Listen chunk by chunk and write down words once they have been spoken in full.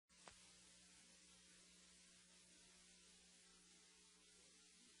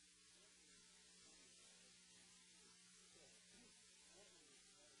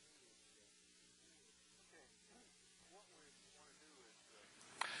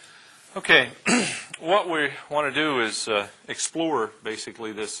Okay, what we want to do is explore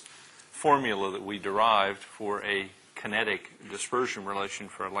basically this formula that we derived for a kinetic dispersion relation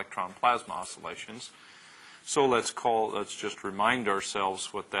for electron plasma oscillations. So let's just remind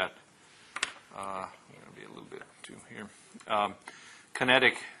ourselves what that, I'm going to be a little bit too here,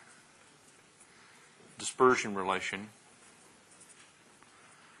 kinetic dispersion relation.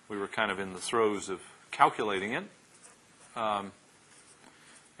 We were kind of in the throes of calculating it.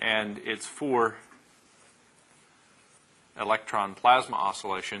 And it's for electron plasma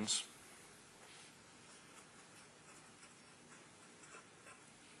oscillations.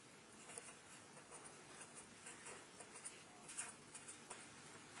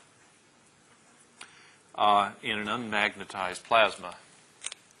 In an unmagnetized plasma.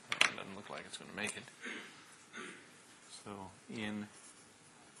 It doesn't look like it's going to make it. So in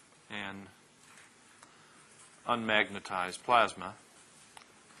an unmagnetized plasma,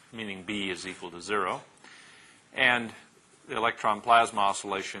 meaning B is equal to 0. And the electron plasma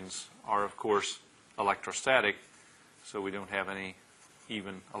oscillations are, of course, electrostatic, so we don't have any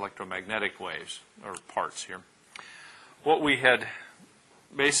even electromagnetic waves or parts here. What we had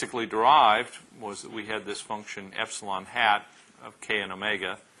basically derived was that we had this function epsilon hat of k and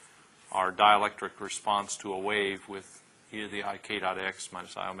omega, our dielectric response to a wave with e to the I k dot x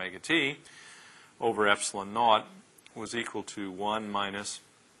minus I omega t over epsilon naught was equal to 1 minus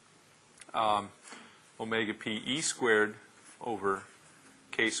omega p e squared over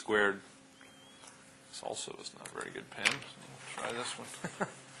k squared. This also is not a very good pen. So try this one.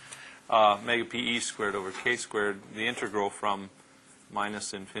 Omega p e squared over k squared, the integral from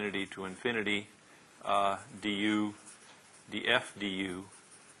minus infinity to infinity du df du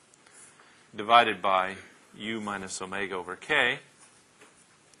divided by u minus omega over k.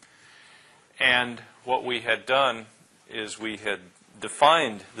 And what we had done is we had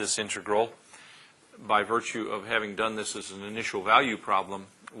defined this integral by virtue of having done this as an initial value problem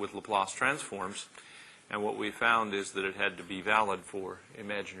with Laplace transforms. And what we found is that it had to be valid for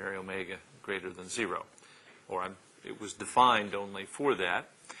imaginary omega greater than 0. Or it was defined only for that.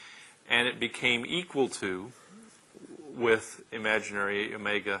 And it became equal to, with imaginary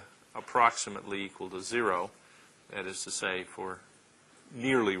omega approximately equal to 0, that is to say for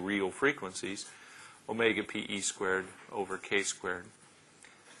nearly real frequencies, omega p e squared over k squared.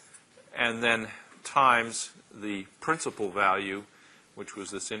 And then times the principal value, which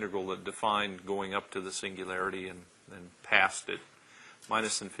was this integral that defined going up to the singularity and then past it,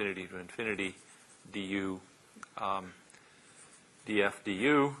 minus infinity to infinity du df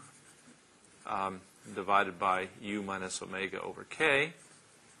du divided by u minus omega over k,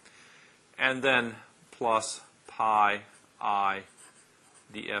 and then plus pi I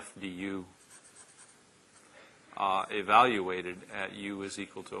df du evaluated at u is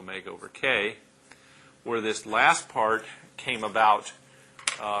equal to omega over k, where this last part came about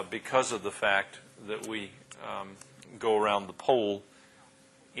because of the fact that we go around the pole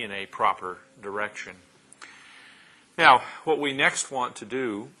in a proper direction. Now, what we next want to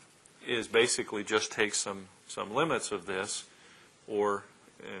do is basically just take some limits of this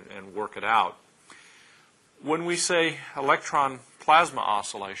and work it out. When we say electron plasma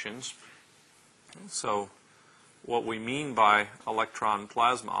oscillations, so what we mean by electron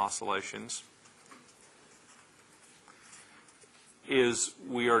plasma oscillations is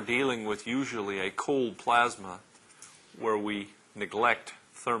we are dealing with usually a cold plasma where we neglect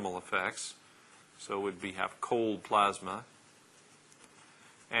thermal effects. So would we have cold plasma.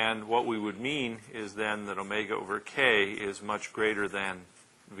 And what we would mean is then that omega over k is much greater than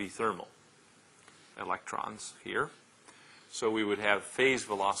V thermal electrons here. So we would have phase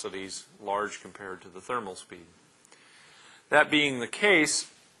velocities large compared to the thermal speed. That being the case,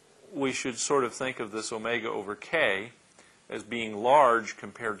 we should sort of think of this omega over k as being large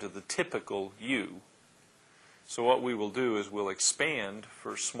compared to the typical u. So what we will do is we'll expand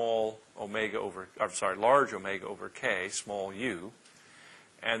for large omega over k, small u,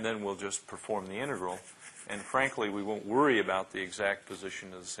 and then we'll just perform the integral. And frankly, we won't worry about the exact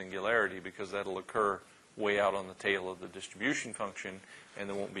position of the singularity because that'll occur way out on the tail of the distribution function, and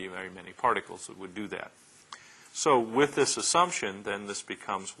there won't be very many particles that would do that. So with this assumption, then this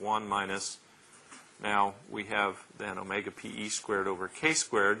becomes 1 minus, now we have then omega p e squared over k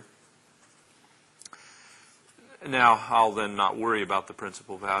squared. Now I'll then not worry about the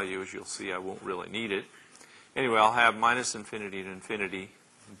principal value. As you'll see, I won't really need it. Anyway, I'll have minus infinity to infinity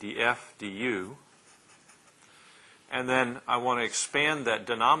df du. And then I want to expand that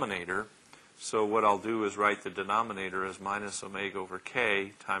denominator. So what I'll do is write the denominator as minus omega over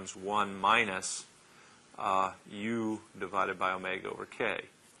k times 1 minus u divided by omega over k.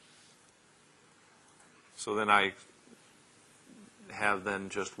 So then I have then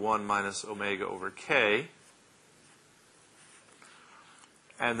just 1 minus omega over k.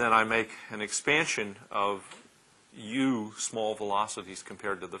 And then I make an expansion of u small velocities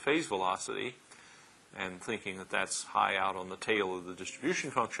compared to the phase velocity, and thinking that that's high out on the tail of the distribution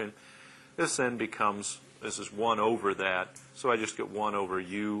function, this then becomes, this is 1 over that, so I just get 1 over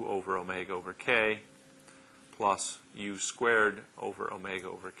u over omega over k plus u squared over omega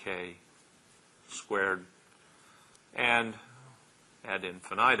over k squared, and ad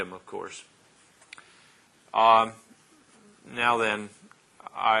infinitum, of course. Now then,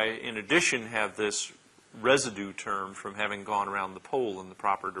 I, in addition, have this residue term from having gone around the pole in the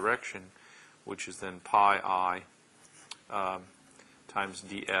proper direction, which is then pi I times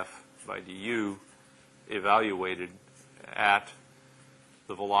df by du evaluated at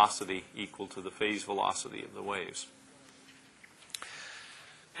the velocity equal to the phase velocity of the waves.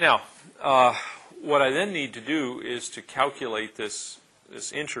 Now, what I then need to do is to calculate this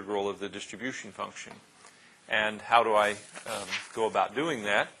integral of the distribution function. And how do I go about doing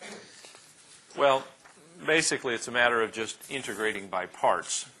that? Well, basically it's a matter of just integrating by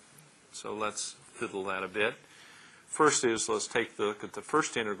parts. So let's fiddle that a bit. First is, let's take the look at the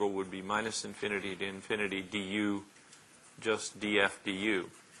first integral would be minus infinity to infinity du, just df du.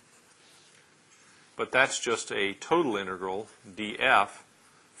 But that's just a total integral, df,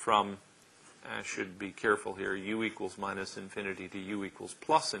 from, I should be careful here, u equals minus infinity to u equals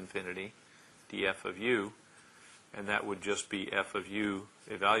plus infinity, df of u. And that would just be f of u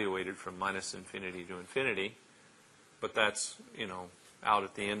evaluated from minus infinity to infinity. But that's, out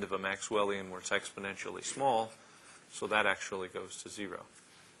at the end of a Maxwellian where it's exponentially small, so that actually goes to 0.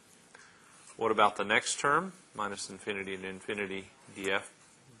 What about the next term? Minus infinity to infinity df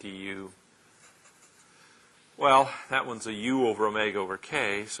du. Well, that one's a u over omega over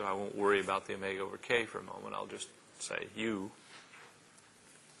k, so I won't worry about the omega over k for a moment. I'll just say u.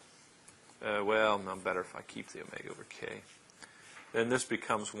 Well, no, better if I keep the omega over k. Then this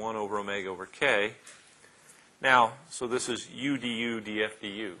becomes 1 over omega over k. Now, so this is u du df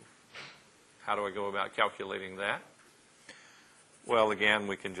du. How do I go about calculating that? Well, again,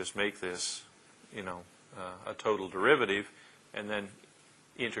 we can just make this, a total derivative and then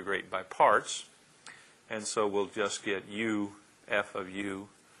integrate by parts. And so we'll just get u f of u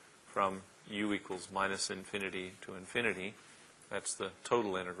from u equals minus infinity to infinity. That's the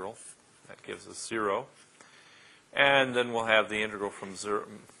total integral. That gives us 0. And then we'll have the integral from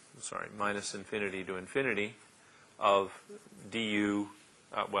minus infinity to infinity of du,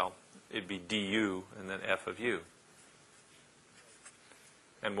 it'd be du and then f of u.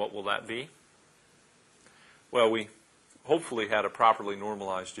 And what will that be? Well, we hopefully had a properly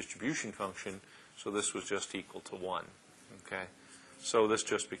normalized distribution function, so this was just equal to 1. Okay? So this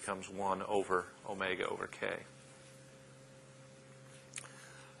just becomes 1 over omega over k.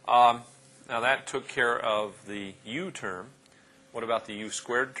 Now that took care of the u term. What about the u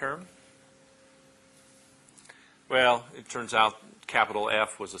squared term? Well, it turns out capital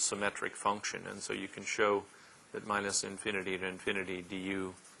F was a symmetric function, and so you can show that minus infinity to infinity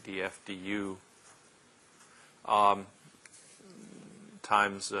du df du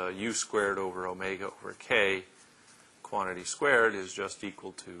times u squared over omega over k quantity squared is just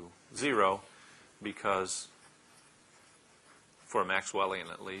equal to 0, because, for a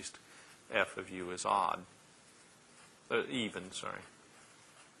Maxwellian at least, f of u is odd. Even, sorry.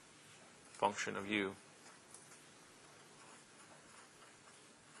 Function of u.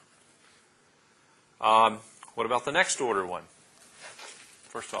 What about the next order one?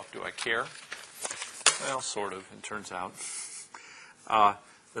 First off, do I care? Well, sort of, it turns out.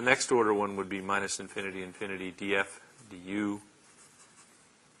 The next order one would be minus infinity infinity df du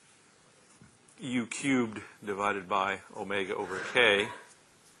u cubed divided by omega over k,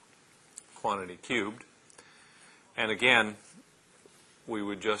 quantity cubed. And again, we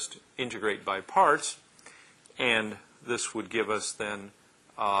would just integrate by parts, and this would give us then,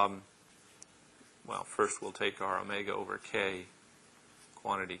 well, first we'll take our omega over k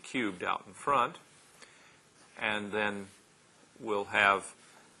quantity cubed out in front, and then we'll have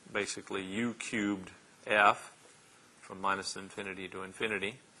basically u cubed f from minus infinity to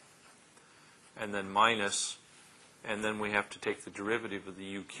infinity, and then minus, and then we have to take the derivative of the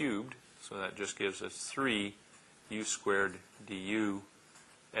u cubed, so that just gives us 3 u squared du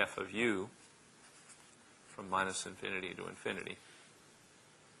f of u from minus infinity to infinity.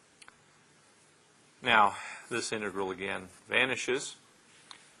 Now, this integral again vanishes.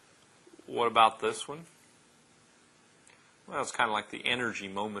 What about this one? Well, it's kind of like the energy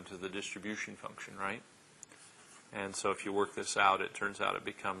moment of the distribution function, right? And so if you work this out, it turns out it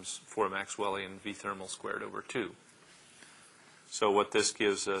becomes 4 Maxwellian V thermal squared over 2. So what this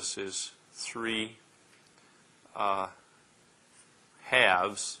gives us is 3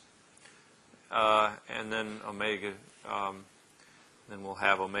 halves, and then omega, then we'll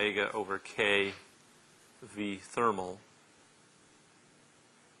have omega over k V thermal.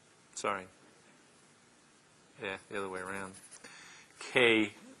 Sorry. Yeah, the other way around.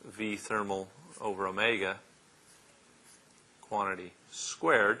 K V thermal over omega quantity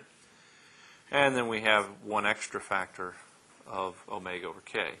squared. And then we have one extra factor of omega over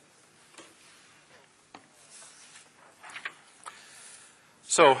k.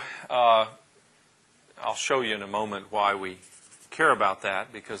 So I'll show you in a moment why we care about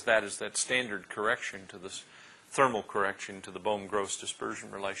that, because that is that standard correction to this thermal correction to the Bohm-Gross dispersion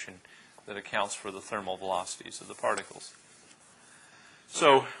relation that accounts for the thermal velocities of the particles.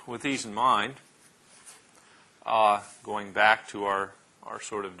 So with these in mind, going back to our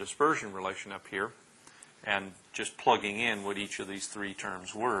sort of dispersion relation up here and just plugging in what each of these three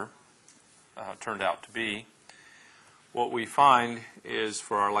terms turned out to be, what we find is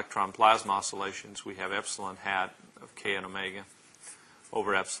for our electron plasma oscillations, we have epsilon hat of k and omega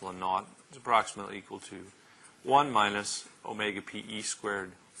over epsilon naught is approximately equal to 1 minus omega p e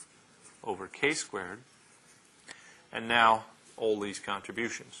squared over k squared. And now all these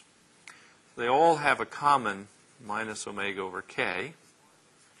contributions. They all have a common minus omega over k.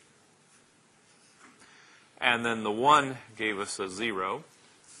 And then the 1 gave us a 0.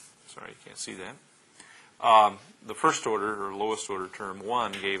 Sorry, you can't see that. The first order, or lowest order term,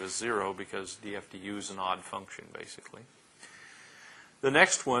 1, gave us 0 because df/du is an odd function, basically. The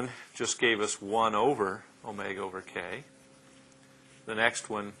next one just gave us 1 over omega over k. The next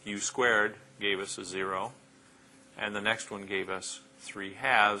one, u squared, gave us a 0. And the next one gave us 3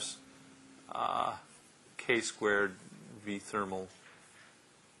 halves, k squared v thermal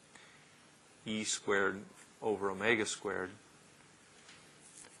e squared over omega squared,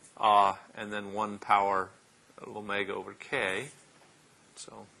 and then 1 power of omega over k,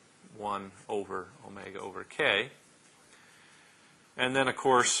 so 1 over omega over k. And then, of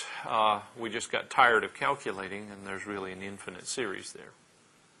course, we just got tired of calculating, and there's really an infinite series there.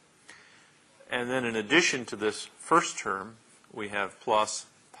 And then in addition to this first term, we have plus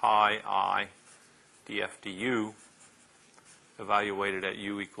pi I df du evaluated at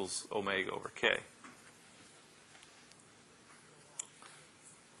u equals omega over k.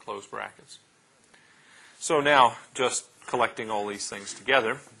 Close brackets. So now, just collecting all these things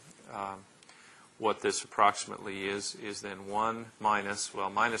together, what this approximately is then 1 minus, well,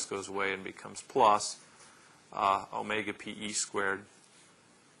 minus goes away and becomes plus omega p e squared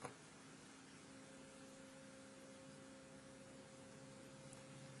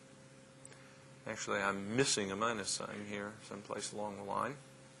Actually, I'm missing a minus sign here someplace along the line.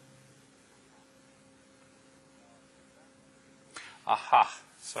 Aha,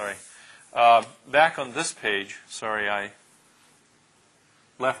 sorry. Back on this page, sorry, I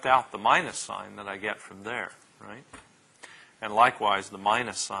left out the minus sign that I get from there, right? And likewise, the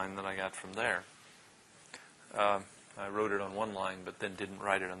minus sign that I got from there. I wrote it on one line, but then didn't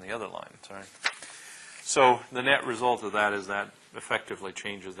write it on the other line, sorry. So the net result of that is that effectively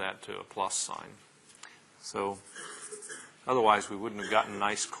changes that to a plus sign. So otherwise, we wouldn't have gotten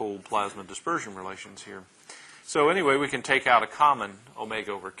nice cold plasma dispersion relations here. So anyway, we can take out a common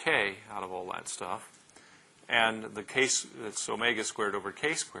omega over k out of all that stuff. And the case, it's omega squared over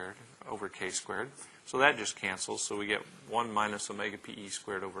k squared. So that just cancels. So we get 1 minus omega pe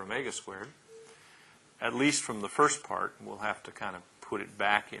squared over omega squared. At least from the first part, we'll have to kind of put it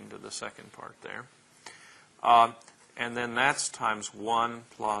back into the second part there. And then that's times 1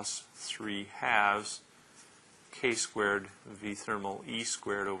 plus 3 halves k squared v thermal e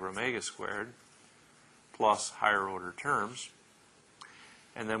squared over omega squared plus higher order terms.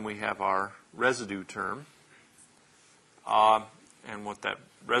 And then we have our residue term. And what that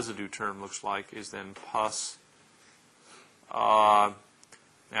residue term looks like is then plus, now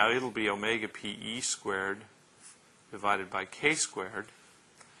it'll be omega pe squared divided by k squared,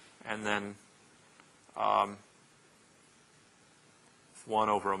 and then 1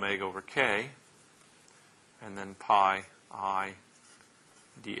 over omega over k, and then pi I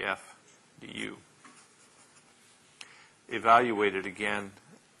df du. Evaluated again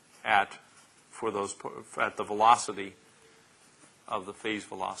at the velocity of the phase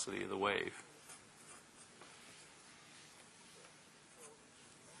velocity of the wave.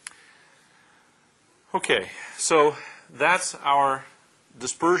 Okay, so that's our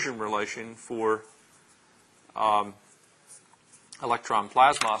dispersion relation for electron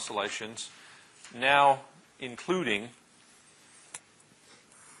plasma oscillations. Now, including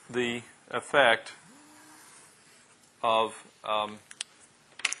the effect of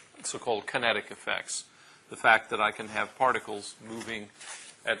so-called kinetic effects, the fact that I can have particles moving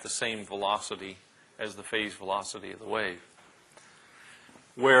at the same velocity as the phase velocity of the wave.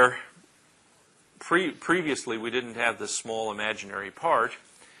 Where previously we didn't have this small imaginary part,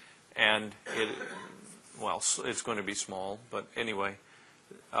 and it's going to be small, but anyway,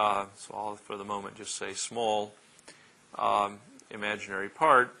 so I'll for the moment just say small imaginary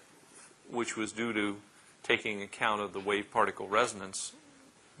part, which was due to taking account of the wave-particle resonance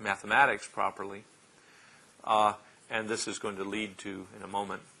mathematics properly, and this is going to lead to, in a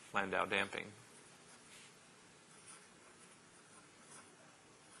moment, Landau damping.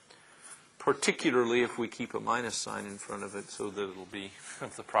 Particularly if we keep a minus sign in front of it so that it'll be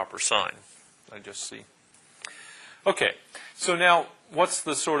the proper sign. I just see. Okay, so now what's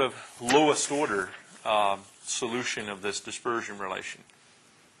the sort of lowest order solution of this dispersion relation?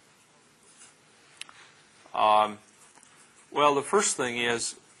 Well, the first thing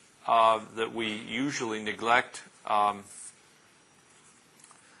is that we usually neglect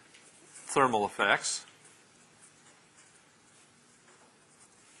thermal effects.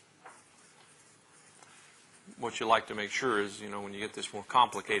 What you like to make sure is, when you get this more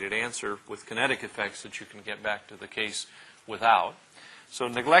complicated answer with kinetic effects, that you can get back to the case without. So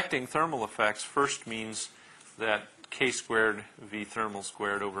neglecting thermal effects first means that k squared v thermal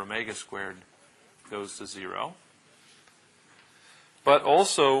squared over omega squared goes to 0. But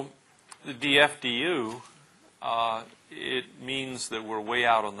also, the df du, it means that we're way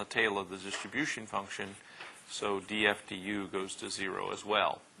out on the tail of the distribution function, so df du goes to 0 as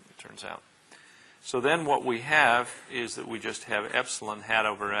well, it turns out. So then what we have is that we just have epsilon hat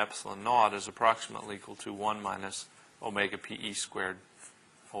over epsilon naught is approximately equal to 1 minus omega pe squared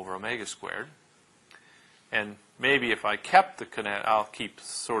over omega squared. And maybe if I kept the kinetic, I'll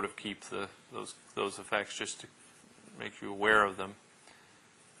sort of keep those effects just to make you aware of them.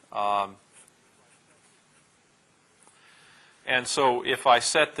 And so if I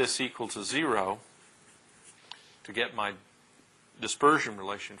set this equal to 0 to get my dispersion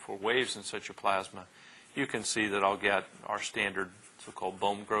relation for waves in such a plasma, you can see that I'll get our standard so-called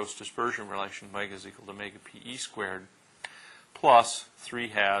Bohm-Gross dispersion relation, omega is equal to omega pe squared, plus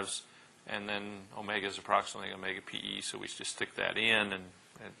 3/2, and then omega is approximately omega pe, so we just stick that in, and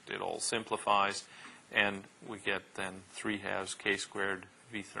it all simplifies, and we get then 3/2 k squared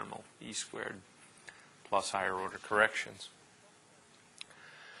v thermal e squared, plus higher order corrections.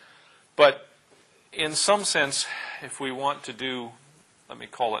 But in some sense, if we want to do, let me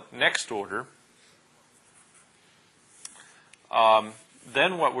call it next order,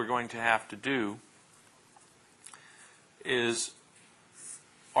 then what we're going to have to do is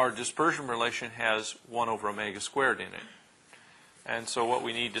our dispersion relation has 1 over omega squared in it. And so what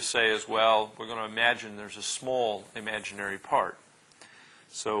we need to say is, well, we're going to imagine there's a small imaginary part.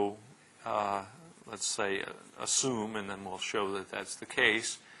 So let's say, assume, and then we'll show that that's the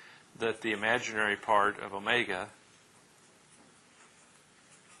case, that the imaginary part of omega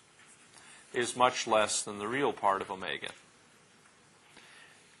is much less than the real part of omega.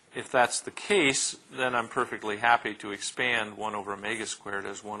 If that's the case, then I'm perfectly happy to expand 1 over omega squared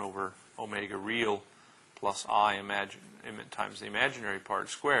as 1 over omega real plus I times the imaginary part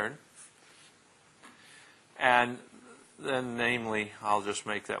squared. And then, namely, I'll just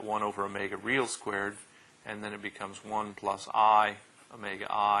make that 1 over omega real squared, and then it becomes 1 plus I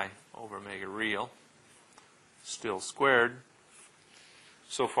over omega real, still squared.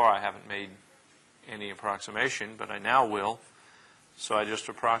 So far I haven't made any approximation, but I now will. So I just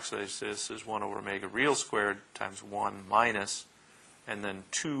approximate this as 1 over omega real squared times 1 minus, and then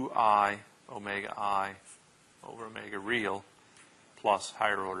 2I omega I over omega real plus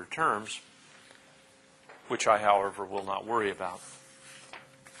higher order terms, which I, however, will not worry about.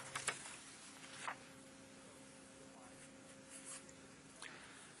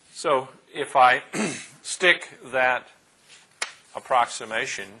 So if I stick that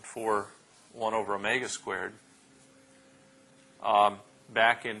approximation for 1 over omega squared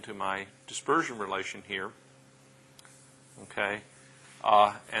back into my dispersion relation here, okay,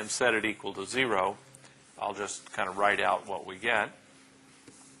 and set it equal to 0, I'll just kind of write out what we get.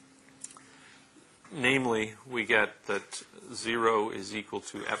 Namely, we get that 0 is equal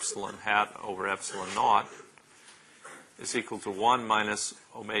to epsilon hat over epsilon naught is equal to 1 minus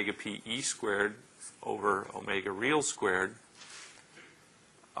omega pe squared over omega real squared.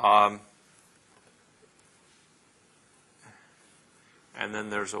 And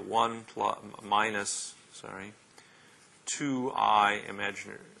then there's a 1 minus 2I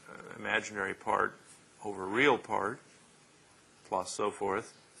imaginary part over real part, plus so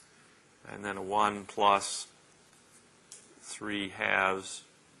forth, and then a 1 plus 3 halves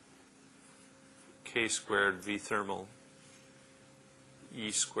k squared v thermal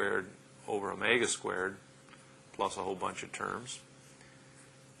E squared over omega squared, plus a whole bunch of terms,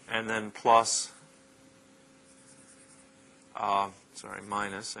 and then plus,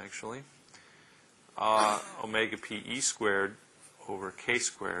 minus actually, omega p E squared over k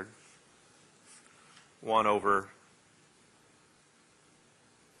squared, 1 over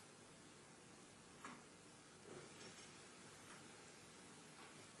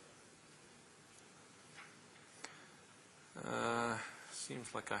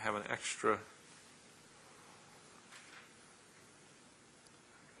seems like I have an extra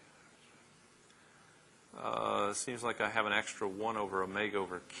seems like I have an extra 1 over omega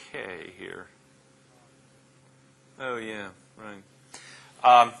over k here. Oh yeah, right.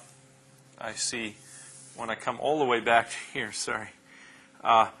 I see. When I come all the way back to here, sorry.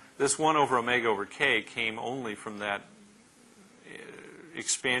 This 1 over omega over k came only from that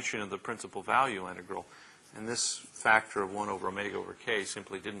expansion of the principal value integral. And this factor of 1 over omega over k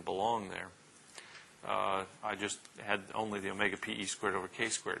simply didn't belong there. I just had only the omega p E squared over k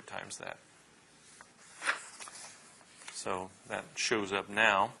squared times that. So that shows up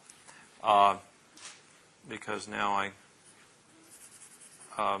now because now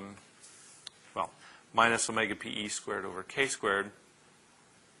minus omega p E squared over k squared,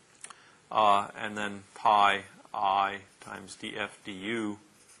 and then pi I times df du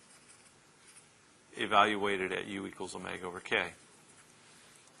evaluated at u equals omega over k.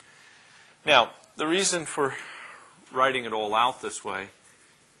 Now, the reason for writing it all out this way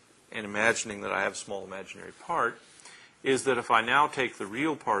and imagining that I have a small imaginary part is that if I now take the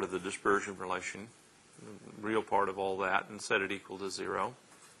real part of the dispersion relation, the real part of all that, and set it equal to 0,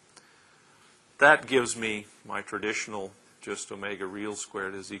 that gives me my traditional just omega real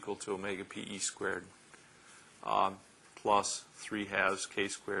squared is equal to omega p E squared plus 3 halves k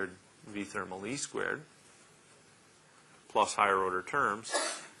squared v thermal E squared plus higher order terms.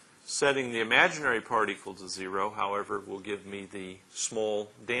 Setting the imaginary part equal to 0, however, will give me the small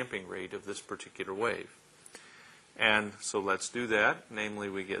damping rate of this particular wave. And so let's do that. Namely,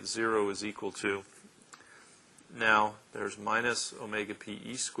 we get 0 is equal to, now there's minus omega p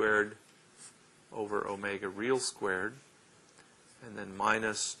E squared over omega real squared, and then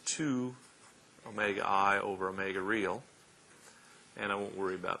minus 2 omega I over omega real. And I won't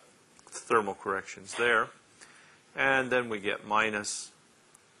worry about thermal corrections there. And then we get minus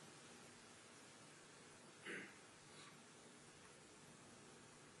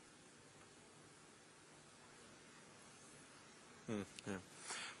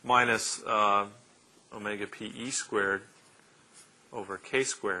minus omega p E squared over k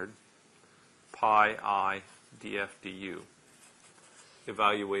squared pi I df du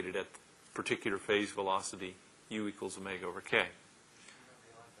evaluated at particular phase velocity u equals omega over k.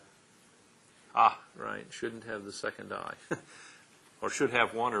 Ah, right. Shouldn't have the second I. Or should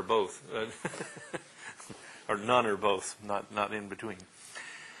have one or both. Or none or both, not in between.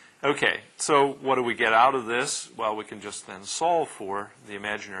 Okay, so what do we get out of this? Well, we can just then solve for the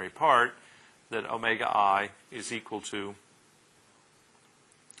imaginary part that omega I is equal to,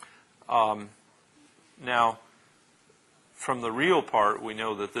 now, from the real part, we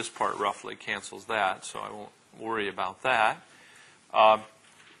know that this part roughly cancels that, so I won't worry about that.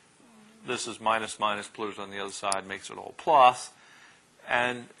 This is minus minus, plus on the other side, makes it all plus.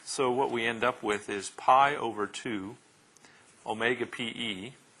 And so what we end up with is pi over 2 omega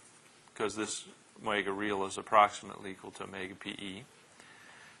PE, because this omega real is approximately equal to omega PE,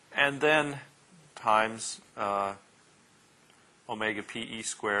 and then times omega PE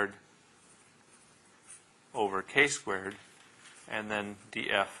squared over k squared, and then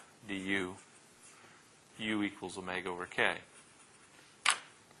df du, u equals omega over k.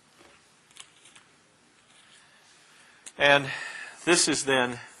 And this is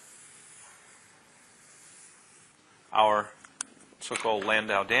then our so-called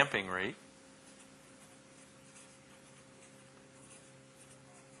Landau damping rate.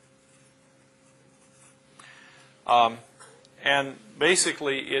 And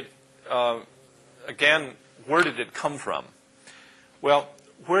basically, it again, where did it come from? Well,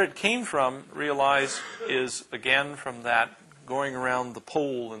 where it came from, realize, is again from that going around the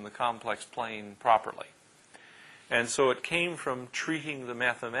pole in the complex plane properly. And so it came from treating the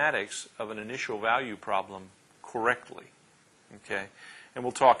mathematics of an initial value problem correctly. Okay, and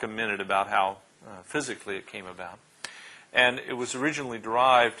we'll talk a minute about how physically it came about. And it was originally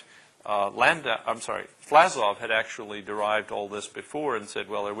derived. Vlasov had actually derived all this before and said,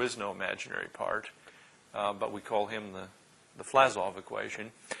 well, there was no imaginary part. but we call him the Flasov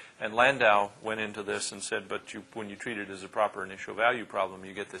equation. And Landau went into this and said, but when you treat it as a proper initial value problem,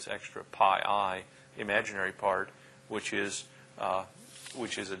 you get this extra pi I imaginary part, which is a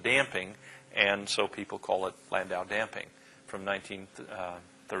damping, and so people call it Landau damping from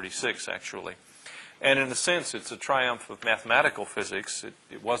 1936, actually. And in a sense, it's a triumph of mathematical physics.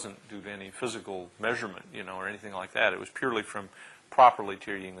 It wasn't due to any physical measurement, or anything like that. It was purely from properly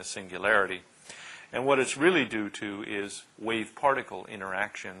treating the singularity. And what it's really due to is wave-particle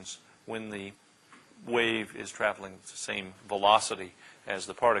interactions when the wave is traveling at the same velocity as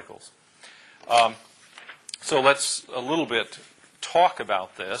the particles. So let's a little bit talk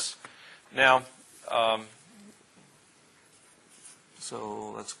about this. Now,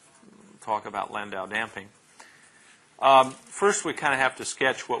 so let's talk about Landau damping. First, we kind of have to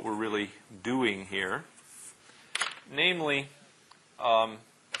sketch what we're really doing here. Namely,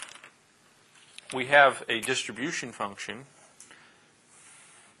 we have a distribution function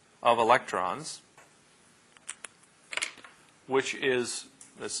of electrons, which is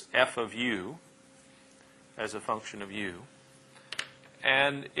this f of u as a function of u.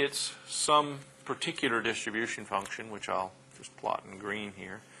 And it's some particular distribution function, which I'll just plot in green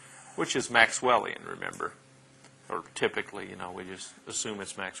here, which is Maxwellian, remember. Or typically, we just assume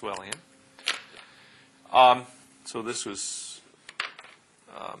it's Maxwellian. So this was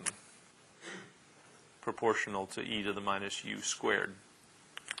proportional to e to the minus u squared.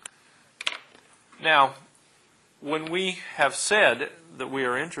 Now, when we have said that we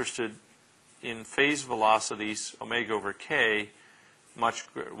are interested in phase velocities omega over k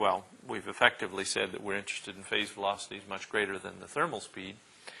we've effectively said that we're interested in phase velocities much greater than the thermal speed.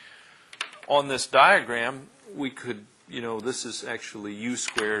 On this diagram, we could, this is actually u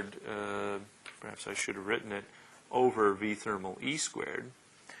squared, perhaps I should have written it, over v thermal e squared.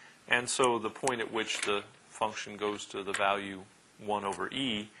 And so the point at which the function goes to the value 1 over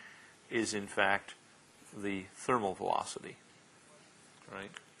e is, in fact, the thermal velocity,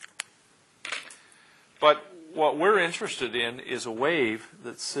 right? But what we're interested in is a wave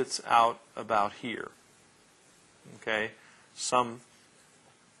that sits out about here, okay? Some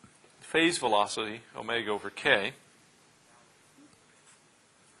phase velocity, omega over k,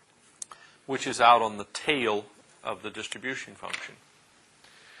 which is out on the tail of the distribution function.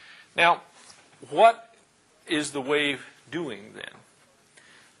 Now, what is the wave doing then?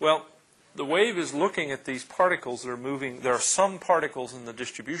 Well, the wave is looking at these particles that are moving. There are some particles in the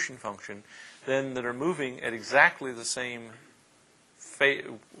distribution function then that are moving at exactly the same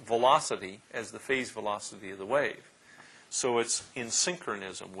velocity as the phase velocity of the wave. So it's in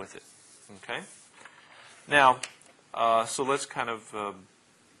synchronism with it. Okay? Now, so let's kind of, let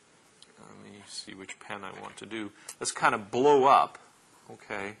me see which pen I want to do. Let's kind of blow up,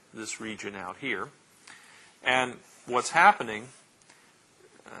 okay, this region out here. And what's happening,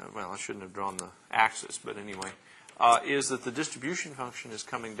 well, I shouldn't have drawn the axis, but anyway, is that the distribution function is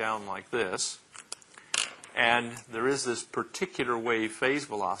coming down like this. And there is this particular wave phase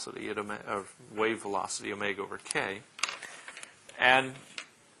velocity, wave velocity omega over k. And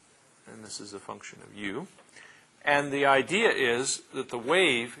this is a function of u. And the idea is that the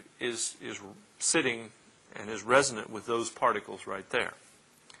wave is sitting and is resonant with those particles right there.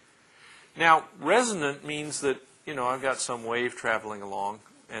 Now, resonant means that, I've got some wave traveling along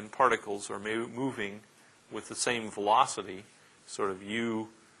and particles are moving with the same velocity, sort of u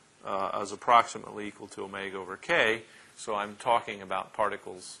as approximately equal to omega over k. So I'm talking about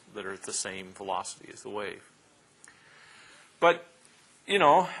particles that are at the same velocity as the wave. But,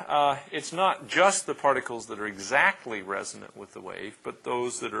 it's not just the particles that are exactly resonant with the wave, but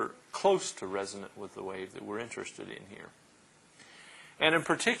those that are close to resonant with the wave that we're interested in here. And in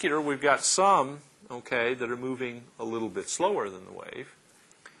particular, we've got some, okay, that are moving a little bit slower than the wave,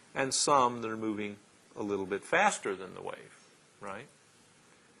 and some that are moving a little bit faster than the wave, right?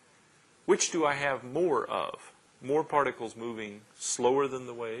 Which do I have more of? More particles moving slower than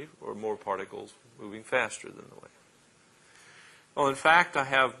the wave, or more particles moving faster than the wave? Well, in fact, I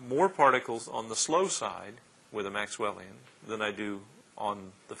have more particles on the slow side with a Maxwellian than I do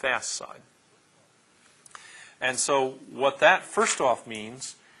on the fast side. And so what that first off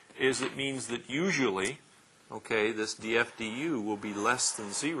means is it means that usually, okay, this df du will be less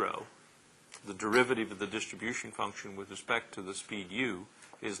than 0. The derivative of the distribution function with respect to the speed u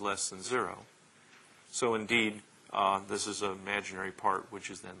is less than 0. So indeed, this is an imaginary part which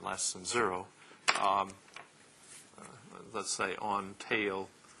is then less than 0. Let's say on tail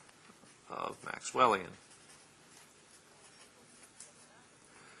of Maxwellian.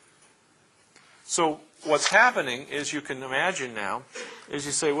 So what's happening is, you can imagine now, is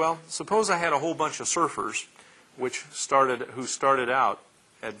you say, well, suppose I had a whole bunch of surfers who started out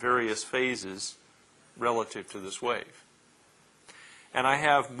at various phases relative to this wave. And I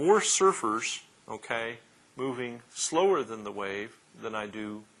have more surfers, okay, moving slower than the wave than I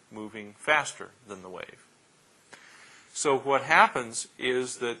do moving faster than the wave. So what happens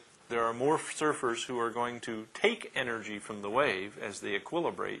is that there are more surfers who are going to take energy from the wave as they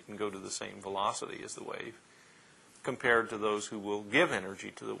equilibrate and go to the same velocity as the wave, compared to those who will give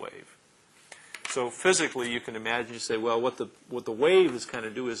energy to the wave. So physically, you can imagine, you say, well, what the wave is kind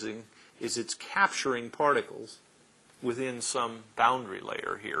of doing is it's capturing particles within some boundary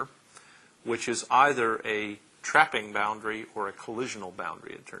layer here, which is either a trapping boundary or a collisional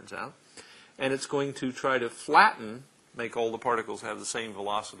boundary, it turns out. And it's going to try to flatten, make all the particles have the same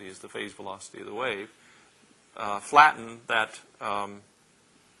velocity as the phase velocity of the wave, flatten that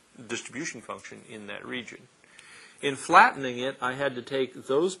distribution function in that region. In flattening it, I had to take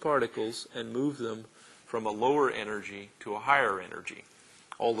those particles and move them from a lower energy to a higher energy.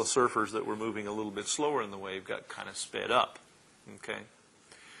 All the surfers that were moving a little bit slower in the wave got kind of sped up. Okay?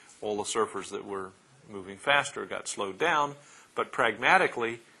 All the surfers that were moving faster got slowed down, but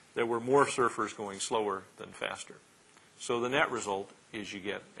pragmatically, there were more surfers going slower than faster. So the net result is you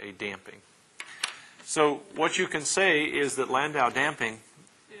get a damping. So what you can say is that Landau damping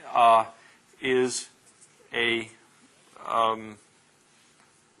is a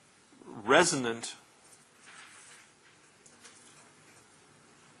resonant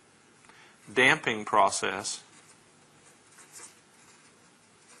damping process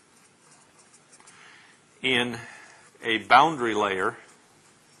in a boundary layer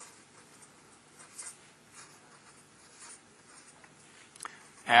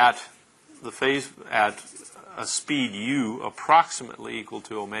at a speed u approximately equal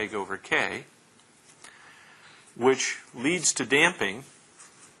to omega over k, which leads to damping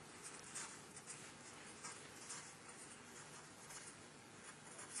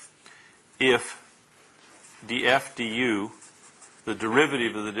if df du, the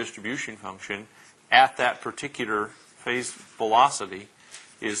derivative of the distribution function, at that particular phase velocity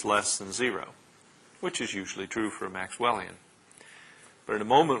is less than 0, which is usually true for a Maxwellian. But in a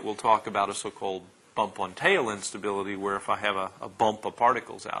moment, we'll talk about a so-called bump-on-tail instability, where if I have a bump of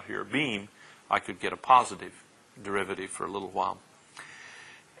particles out here, a beam, I could get a positive derivative for a little while.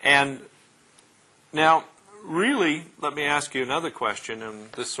 And now, really, let me ask you another question,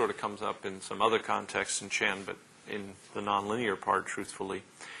 and this sort of comes up in some other contexts in Chen, but in the nonlinear part, truthfully.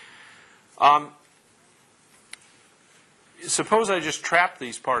 Suppose I just trap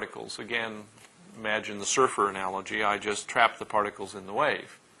these particles. Again, imagine the surfer analogy. I just trap the particles in the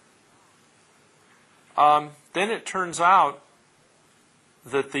wave. Then it turns out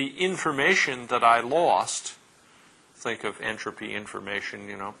that the information that I lost, think of entropy information,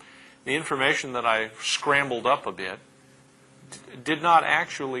 the information that I scrambled up a bit did not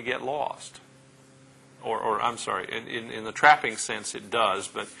actually get lost. Or I'm sorry, in the trapping sense it does,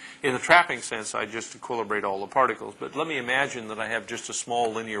 but in the trapping sense I just equilibrate all the particles. But let me imagine that I have just a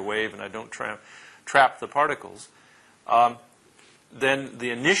small linear wave and I don't trap the particles. Then the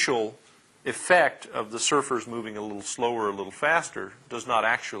initial effect of the surfers moving a little slower or a little faster does not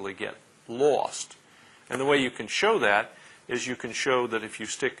actually get lost. And the way you can show that is you can show that if you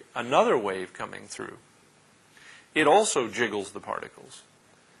stick another wave coming through, it also jiggles the particles.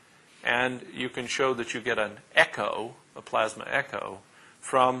 And you can show that you get an echo, a plasma echo,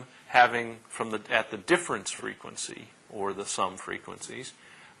 from having, at the difference frequency, or the sum frequencies,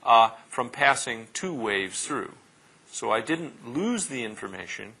 from passing two waves through. So I didn't lose the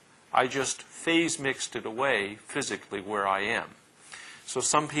information, I just phase mixed it away physically where I am. So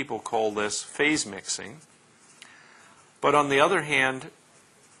some people call this phase mixing. But on the other hand,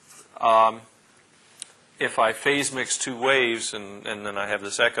 if I phase mix two waves and then I have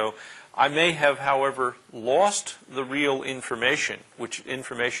this echo, I may have, however, lost the real information, which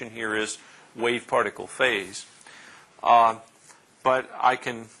information here is wave-particle phase. But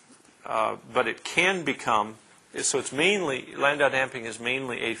it can become, so it's mainly, Landau damping is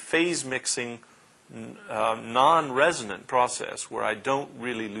mainly a phase mixing non-resonant process where I don't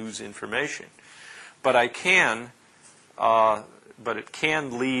really lose information. But it can lead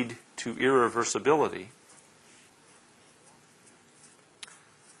to irreversibility,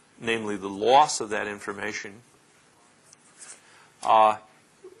 namely the loss of that information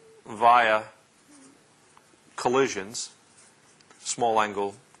via collisions, small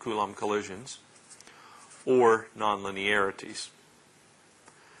angle Coulomb collisions, or nonlinearities.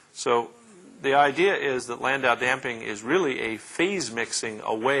 So the idea is that Landau damping is really a phase mixing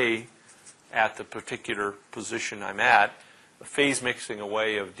away at the particular position I'm at, phase mixing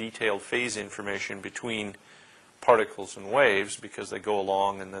away of detailed phase information between particles and waves because they go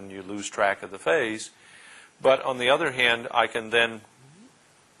along and then you lose track of the phase. But on the other hand, I can then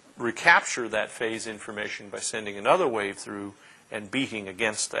recapture that phase information by sending another wave through and beating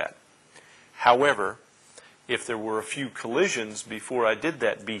against that. However, if there were a few collisions before I did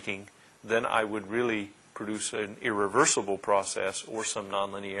that beating, then I would really produce an irreversible process or some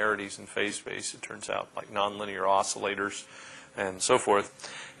nonlinearities in phase space, it turns out, like nonlinear oscillators and so forth.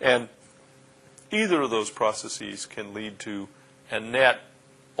 And either of those processes can lead to a net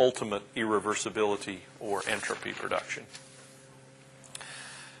ultimate irreversibility or entropy production.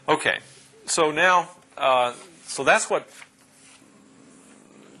 Okay, so now, so that's what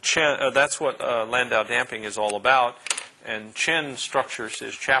Landau damping is all about. And Chen structures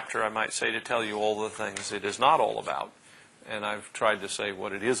his chapter, I might say, to tell you all the things it is not all about. And I've tried to say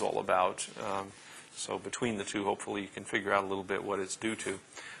what it is all about. So between the two, hopefully you can figure out a little bit what it's due to.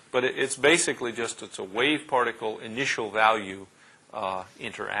 But it's basically just it's a wave-particle initial value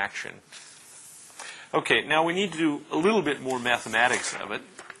interaction. Okay, now we need to do a little bit more mathematics of it,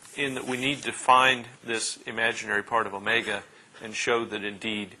 in that we need to find this imaginary part of omega and show that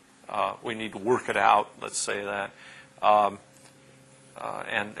indeed we need to work it out, let's say that,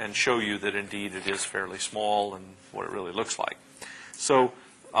 and show you that indeed it is fairly small and what it really looks like. So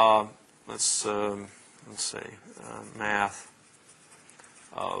let's say math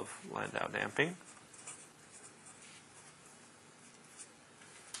of Landau damping.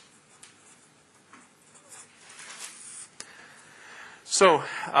 So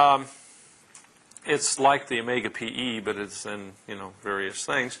it's like the omega PE, but it's in various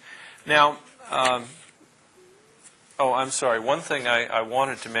things. Now, oh, I'm sorry. One thing I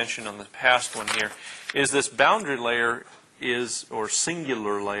wanted to mention on the past one here is this boundary layer is, or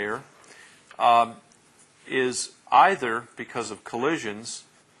singular layer, is either because of collisions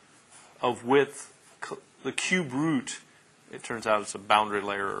of width, the cube root, it turns out it's a boundary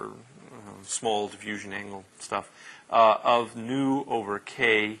layer or small diffusion angle stuff, of nu over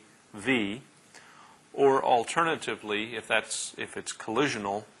kV, or alternatively, if it's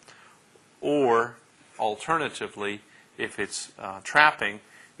collisional, or alternatively, if it's trapping,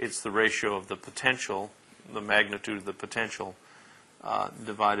 it's the ratio of the potential, the magnitude of the potential,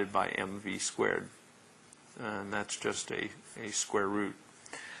 divided by mv squared. And that's just a square root.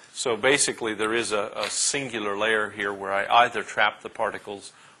 So basically, there is a singular layer here where I either trap the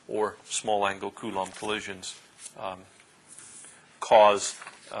particles or small angle Coulomb collisions cause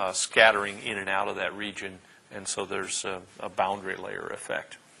scattering in and out of that region, and so there's a boundary layer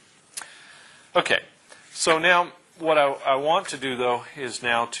effect. Okay, so now what I want to do, though, is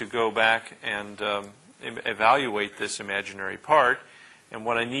now to go back and evaluate this imaginary part, and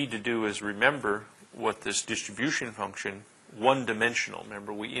what I need to do is remember what this distribution function, one-dimensional,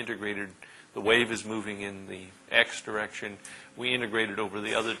 remember we integrated, the wave is moving in the x direction, we integrated over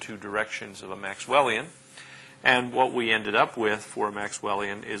the other two directions of a Maxwellian, and what we ended up with for a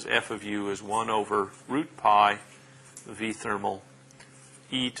Maxwellian is f of u is 1 over root pi v thermal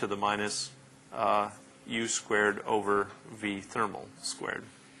e to the minus u squared over v thermal squared.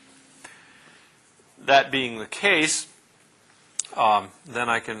 That being the case, then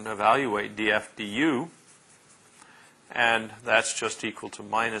I can evaluate df du, and that's just equal to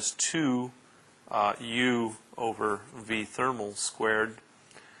minus 2 u over v thermal squared,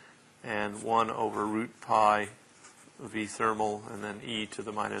 and 1 over root pi v thermal, and then e to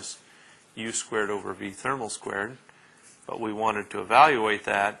the minus u squared over v thermal squared. But we wanted to evaluate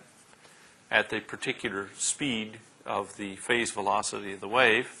that at the particular speed of the phase velocity of the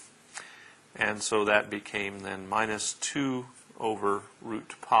wave. And so that became then minus 2 over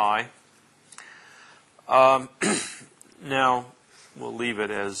root pi. Now, we'll leave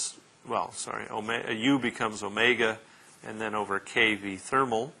it as, well, sorry, u becomes omega, and then over kV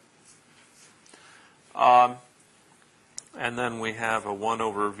thermal. And then we have a 1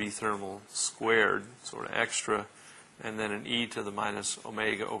 over v thermal squared, sort of extra, and then an e to the minus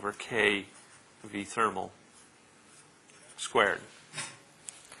omega over k v thermal squared.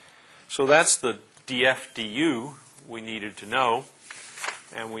 So that's the df du we needed to know,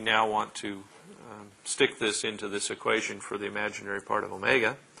 and we now want to stick this into this equation for the imaginary part of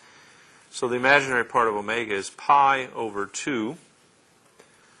omega. So the imaginary part of omega is pi over 2,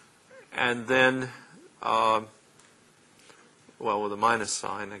 and then, well, with a minus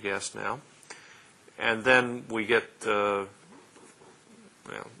sign, I guess, now. And then we get, I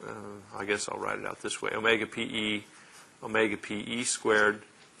guess I'll write it out this way, omega PE squared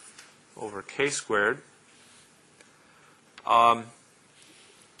over k squared.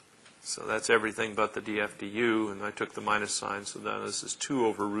 So that's everything but the df du, and I took the minus sign, so now this is 2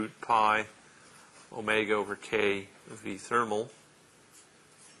 over root pi omega over k v thermal,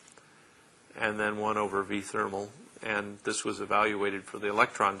 and then 1 over v thermal, and this was evaluated for the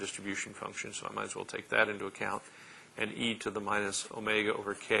electron distribution function, so I might as well take that into account, and e to the minus omega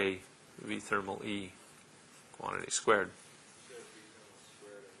over k v thermal e quantity squared.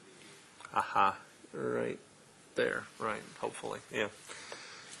 Aha, right there, right, hopefully, yeah.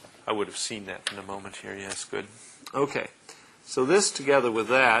 I would have seen that in a moment here, yes, good. Okay, so this together with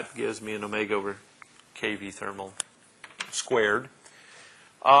that gives me an omega over kV thermal squared.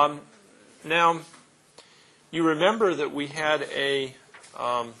 Now, you remember that we had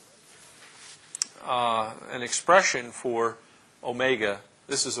an expression for omega.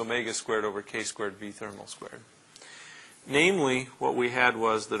 This is omega squared over k squared v thermal squared. Namely, what we had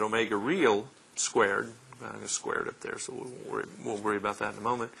was that omega real squared, I'm going to square it up there, so we'll worry about that in a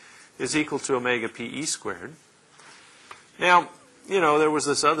moment, is equal to omega pe squared. Now, you know, there was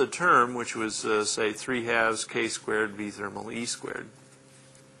this other term, which was, say, 3/2 k squared v thermal e squared.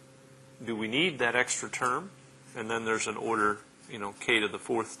 Do we need that extra term? And then there's an order, you know, k to the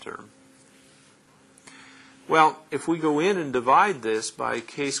 4th term. Well, if we go in and divide this by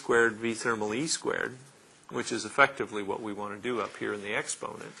k squared v thermal e squared, which is effectively what we want to do up here in the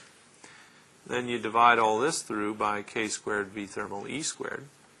exponent, then you divide all this through by k squared v thermal e squared.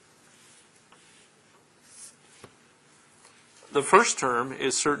 The first term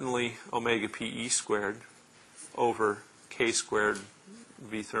is certainly omega pe squared over k squared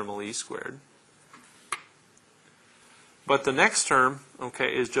v thermal e squared. But the next term,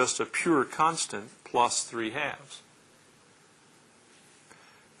 okay, is just a pure constant plus 3/2.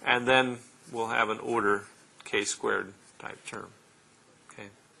 And then we'll have an order k squared type term. Okay.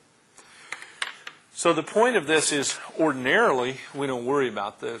 So the point of this is, ordinarily, we don't worry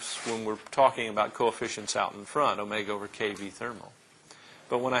about this when we're talking about coefficients out in front, omega over k v thermal.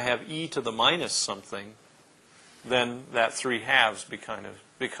 But when I have e to the minus something, then that 3/2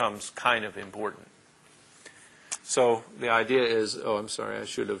 becomes kind of important. So the idea is, oh, I'm sorry, I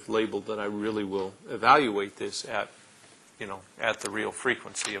should have labeled that I really will evaluate this at, you know, at the real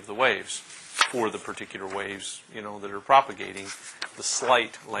frequency of the waves for the particular waves, you know, that are propagating. The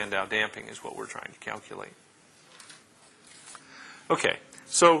slight Landau damping is what we're trying to calculate. Okay,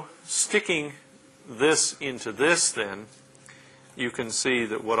 so sticking this into this, then, you can see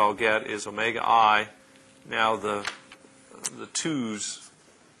that what I'll get is omega I. Now the 2's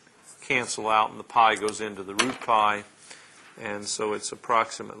cancel out and the pi goes into the root pi, and so it's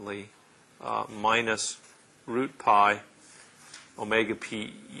approximately minus root pi omega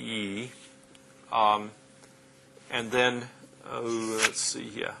pe, and then let's see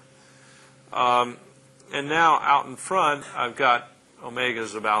here, and now out in front I've got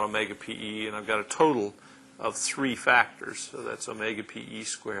omega's about omega pe, and I've got a total of 3 factors, so that's omega pe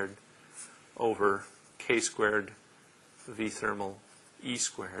squared over k squared v thermal e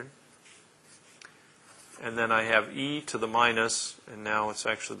squared. And then I have e to the minus, and now it's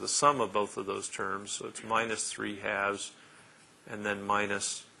actually the sum of both of those terms, so it's minus 3/2, and then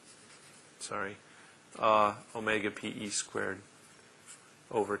minus, omega pe squared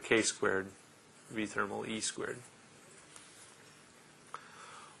over k squared v thermal e squared.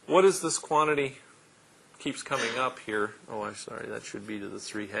 What is this quantity keeps coming up here? Oh, I'm sorry, that should be to the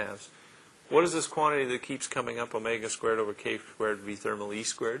 3/2. What is this quantity that keeps coming up, omega squared over k squared v thermal e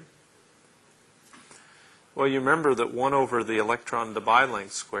squared? Well, you remember that 1 over the electron Debye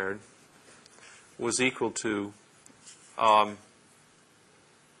length squared was equal to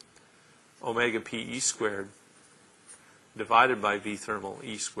omega pe squared divided by v thermal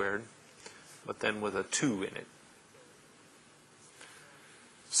e squared, but then with a 2 in it.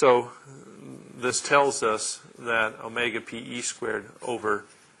 So this tells us that omega pe squared over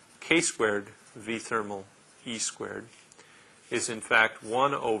k squared v thermal e squared is in fact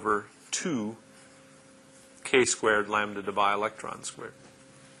 1 over 2 k squared lambda Debye electron squared.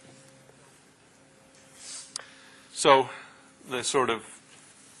 So the sort of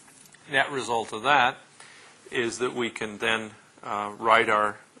net result of that is that we can then write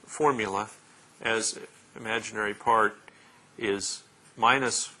our formula as imaginary part is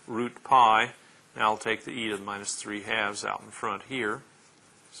minus root pi. Now I'll take the e to the minus 3/2 out in front here.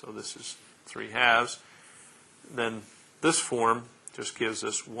 So this is 3/2. Then this form just gives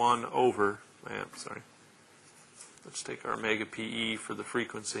us 1 over, let's take our omega pe for the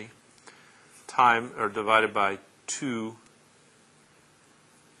frequency, divided by 2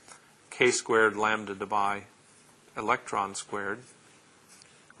 k squared lambda Debye electron squared,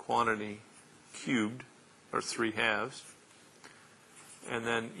 quantity cubed, or 3/2, and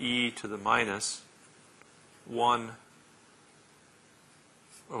then e to the minus 1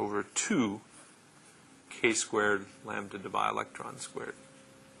 over 2 k squared lambda by electron squared.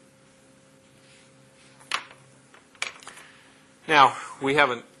 Now, we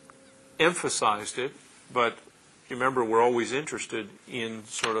haven't emphasized it, but remember we're always interested in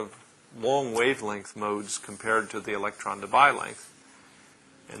sort of long wavelength modes compared to the electron Debye length.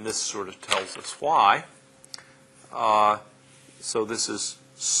 And this sort of tells us why. So this is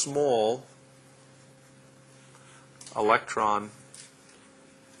small electron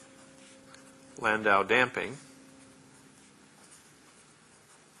Landau damping.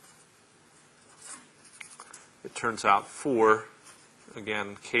 It turns out 4,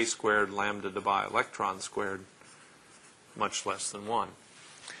 again, k squared lambda Debye electron squared, much less than 1.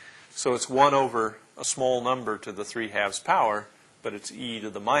 So it's 1 over a small number to the 3/2 power, but it's e to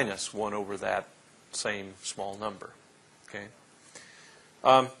the minus 1 over that same small number. Okay.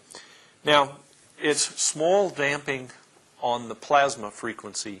 Now, it's small damping on the plasma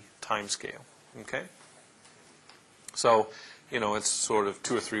frequency timescale. Okay. So, it's sort of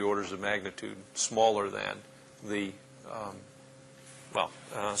 2 or 3 orders of magnitude smaller than the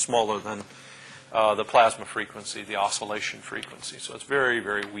smaller than the plasma frequency, the oscillation frequency. So it's very,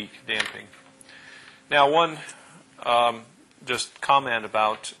 very weak damping. Now, one just comment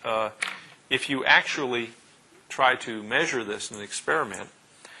about if you actually try to measure this in an experiment,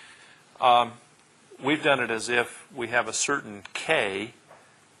 we've done it as if we have a certain k,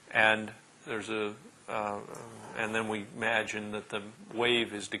 and there's and then we imagine that the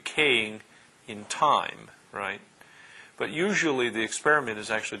wave is decaying in time, right? But usually the experiment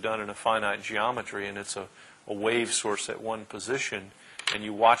is actually done in a finite geometry, and it's a wave source at one position, and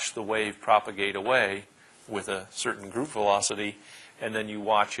you watch the wave propagate away with a certain group velocity, and then you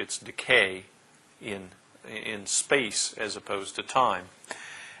watch its decay in space as opposed to time.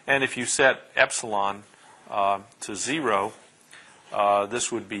 And if you set epsilon to 0,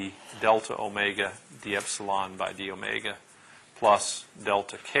 this would be delta omega d epsilon by d omega plus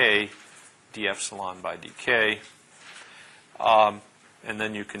delta k d epsilon by dk. And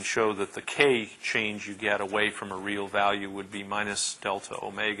then you can show that the k change you get away from a real value would be minus delta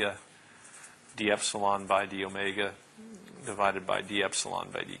omega d epsilon by d omega divided by d epsilon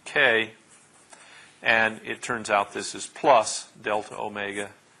by dk. And it turns out this is plus delta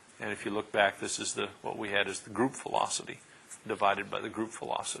omega. And if you look back, this is what we had as the group velocity divided by the group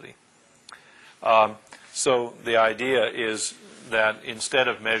velocity. So the idea is that instead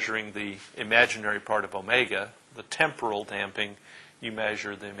of measuring the imaginary part of omega, the temporal damping, you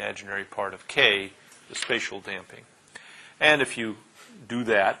measure the imaginary part of k, the spatial damping. And if you do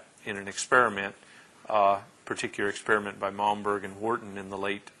that in an experiment, particular experiment by Malmberg and Wharton in the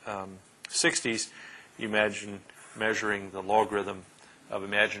late 60s, you imagine measuring the logarithm of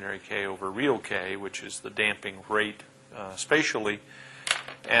imaginary k over real k, which is the damping rate spatially.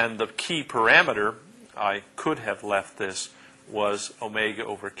 And the key parameter, I could have left this, was omega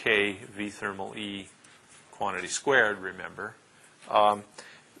over k v thermal E quantity squared, remember.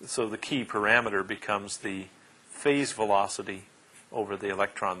 So the key parameter becomes the phase velocity over the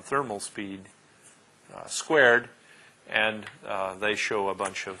electron thermal speed squared, and they show a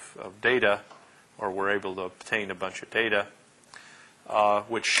bunch of data, or were able to obtain a bunch of data,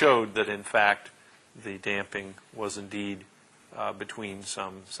 which showed that in fact the damping was indeed between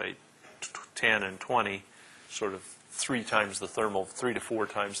some, say, 10 and 20, sort of 3 to 4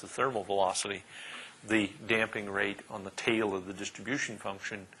 times the thermal velocity. The damping rate on the tail of the distribution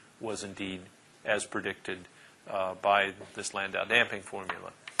function was indeed as predicted by this Landau damping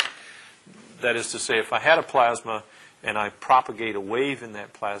formula. That is to say, if I had a plasma and I propagate a wave in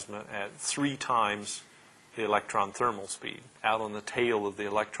that plasma at 3 times the electron thermal speed out on the tail of the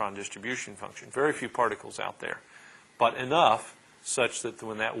electron distribution function, very few particles out there, but enough such that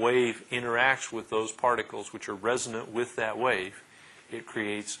when that wave interacts with those particles which are resonant with that wave, it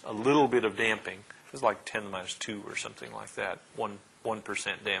creates a little bit of damping. It's like 10 to the minus 2 or something like that,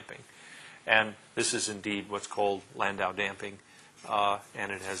 1% damping. And this is indeed what's called Landau damping,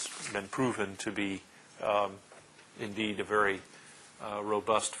 and it has been proven to be indeed a very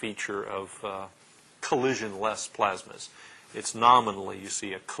robust feature of collision-less plasmas. It's nominally, you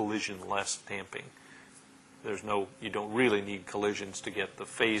see, a collision-less damping. You don't really need collisions to get the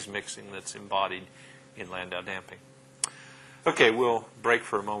phase mixing that's embodied in Landau damping. Okay, we'll break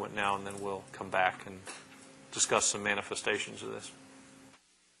for a moment now, and then we'll come back and discuss some manifestations of this.